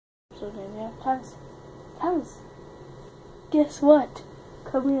episode name, yeah? Thomas. Guess what?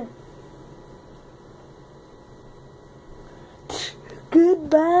 Come here.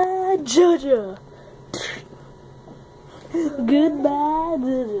 Goodbye, Jojo. Goodbye,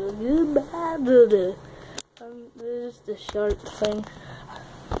 Jojo. Goodbye, Jojo. This is the short thing.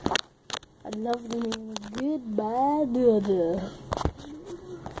 I love the name. Goodbye, Jojo.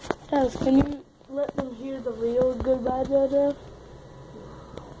 Guys, can you let them hear the real Goodbye, Jojo?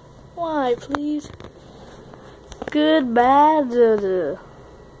 Why, please? Goodbye, Jojo.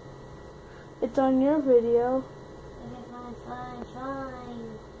 It's on your video. Fine.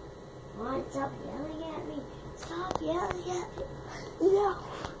 Fine, stop yelling at me. Stop yelling at me. Yeah.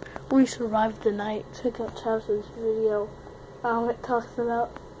 We survived the night. Check out Travis's video. It talks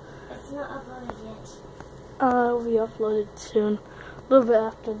about. It's not uploaded yet. It'll be uploaded soon. A little bit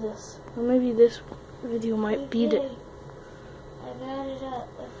after this. Or maybe this video might beat it. I got it up.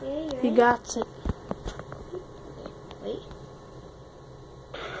 Okay, you ready? He got it. Wait.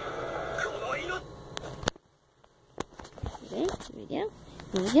 Okay, here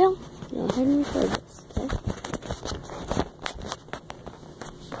we go. Go ahead and record this, okay?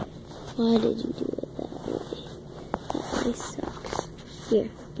 Why did you do it that way? That way sucks. Here,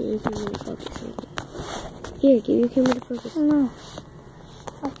 give your camera to focus. Here, give your camera to focus. No.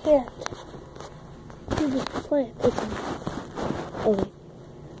 I can't. You just play it. Okay.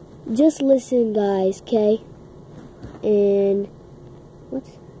 Just listen, guys, okay? And what?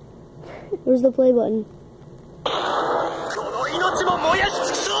 Where's the play button?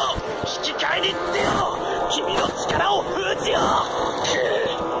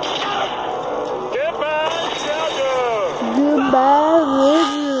 Goodbye,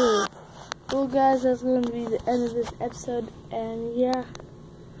 Jojo. Well, guys, that's going to be the end of this episode. And yeah,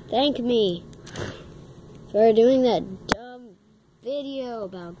 Thank me for doing that dumb video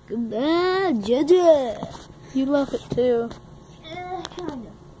about Goodbye, Jojo. you love it too. Kind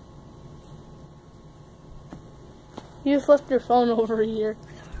of. You just left your phone over here.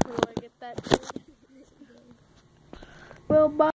 Will I get that? Well, bye.